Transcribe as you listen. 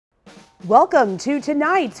Welcome to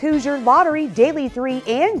tonight's Hoosier Lottery Daily 3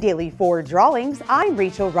 and Daily 4 drawings. I'm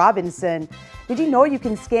Rachel Robinson. Did you know you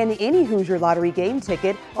can scan any Hoosier Lottery game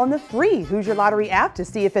ticket on the free Hoosier Lottery app to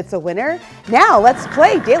see if it's a winner? Now let's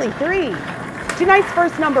play Daily 3. Tonight's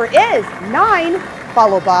first number is 9,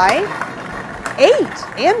 followed by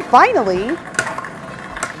 8, and finally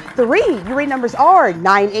 3. Your right numbers are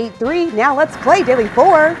 983. Now let's play Daily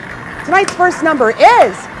 4. Tonight's first number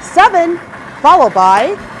is 7, followed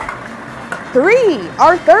by 3.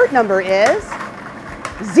 Our third number is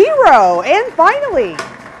 0. And finally,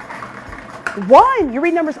 1. Your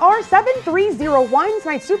read numbers are 7301.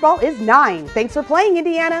 Tonight's Super Bowl is 9. Thanks for playing,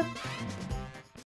 Indiana.